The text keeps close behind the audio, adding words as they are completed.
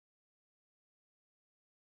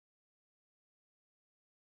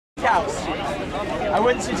House. I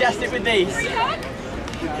wouldn't suggest it with these. Hey!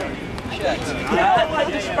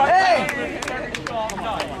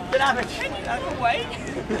 Good average. Wait.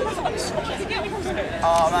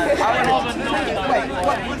 Oh man.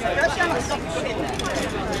 Wait. Let's show myself put in there.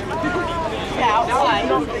 Yeah, outside.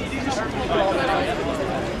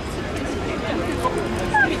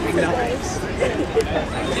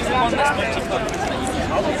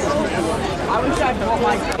 I wish I'd brought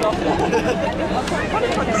my stuff.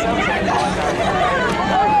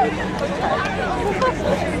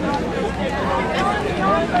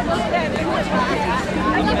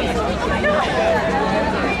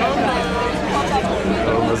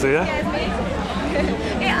 Oh, was he?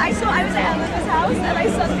 Yeah, I was at Emma's house and I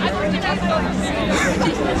saw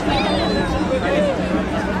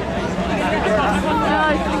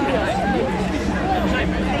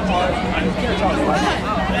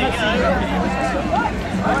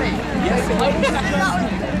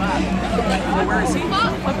Where is he?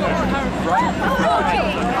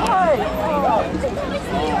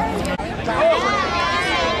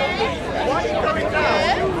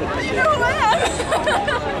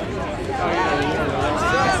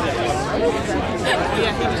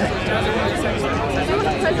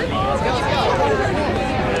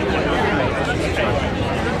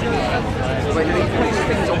 Wait, did he put his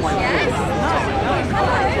things on my phone?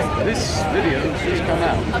 This video has come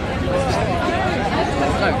out.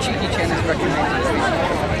 No, Cheeky Chen is recommended.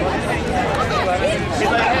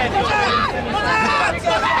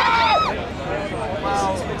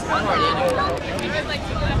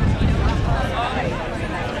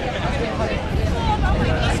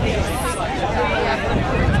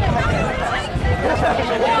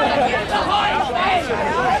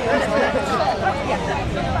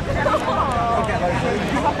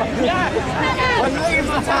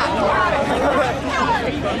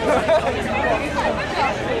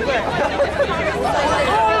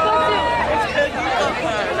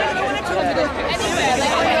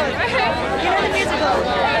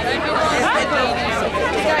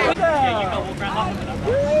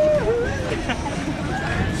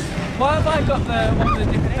 Why have I got one of the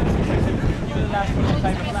different hills? You were the last one to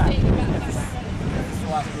play the flag.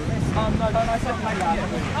 No, I said my dad.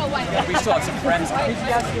 Oh, wait. Yeah, we still have some friends. Did you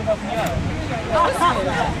guys still help me out?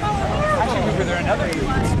 Actually, we were there another year.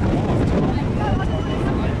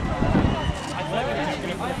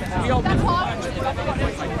 That's hard.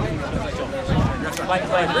 Like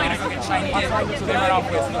Chinese, so they went off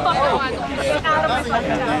with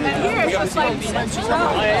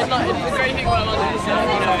the great thing about London is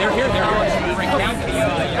they're here, they're going to bring down Tino.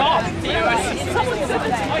 They're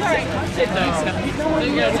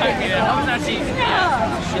going to attack me there. I was actually,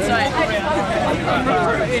 it's like,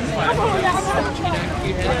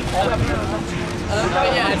 but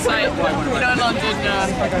yeah, it's like, you know, London,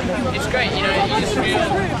 it's great, you know, you just feel, you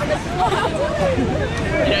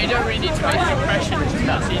know, you don't really need to make an impression,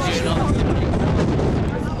 that's easy enough.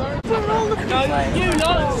 No, you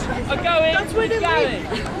lots are going, that's where they're going.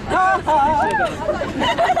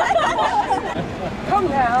 Come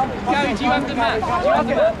now. Gary, do you have the map? Do you have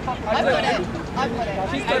the map? I've got it.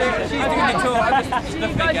 She's got it. She's doing the tour. See you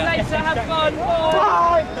guys later. Have fun.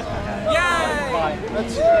 Bye. Yay!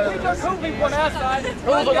 We got cool people on our side.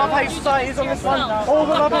 All the Love Hate Societies on this one. All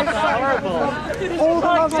the Love Hate Societies. All the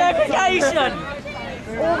Love Hate Societies.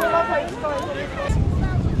 All the Love Hate Societies.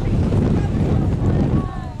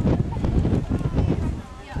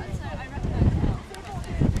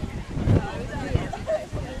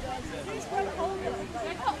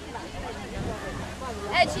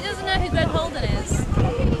 She doesn't know who Ben Holden is.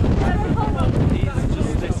 He's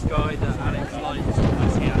just this guy that Alex likes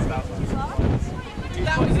because he has thousands of followers.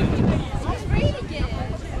 That was really good.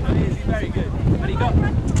 He's very good. But he got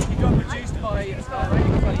produced by a star radio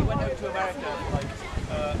company. He went over to America for like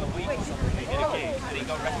a week or something. He did a gig and he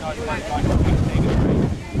got recognised by a big thing.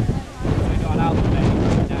 So he got an album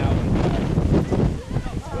made now.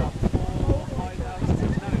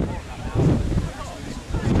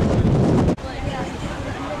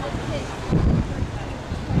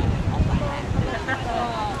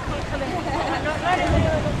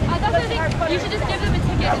 You should just give them a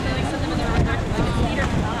ticket and then like send them in the right direction. Like it's theater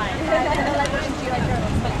for nine.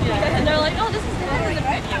 And they're like, oh, this is the video.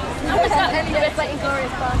 No, it's not. And it's like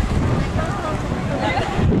Inglorious Fun.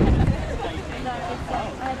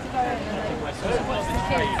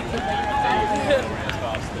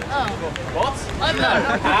 What? I've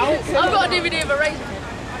got a DVD of a race.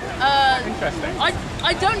 Interesting.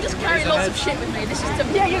 I don't just carry lots of shit with me. This is to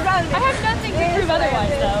me. Yeah, you run. I have nothing to prove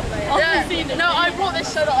otherwise, though. No, I brought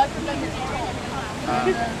this so that I can make it. I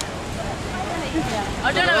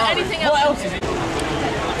don't know anything else. What else is it?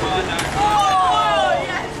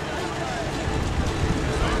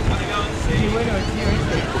 bueno, tío,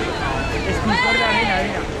 escultor de arena,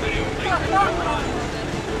 mira.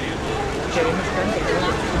 Queremos tanto,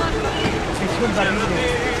 es un barril.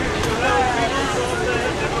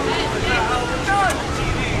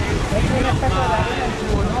 Es una estatua de arena en su,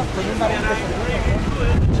 ¿no? Con un barril de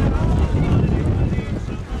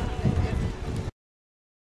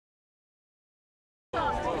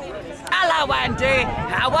Hello, Andy.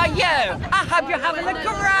 How are you? I hope you're having a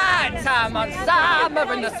great time on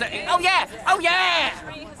summer in the city. Oh yeah, oh yeah.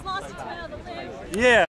 Yeah.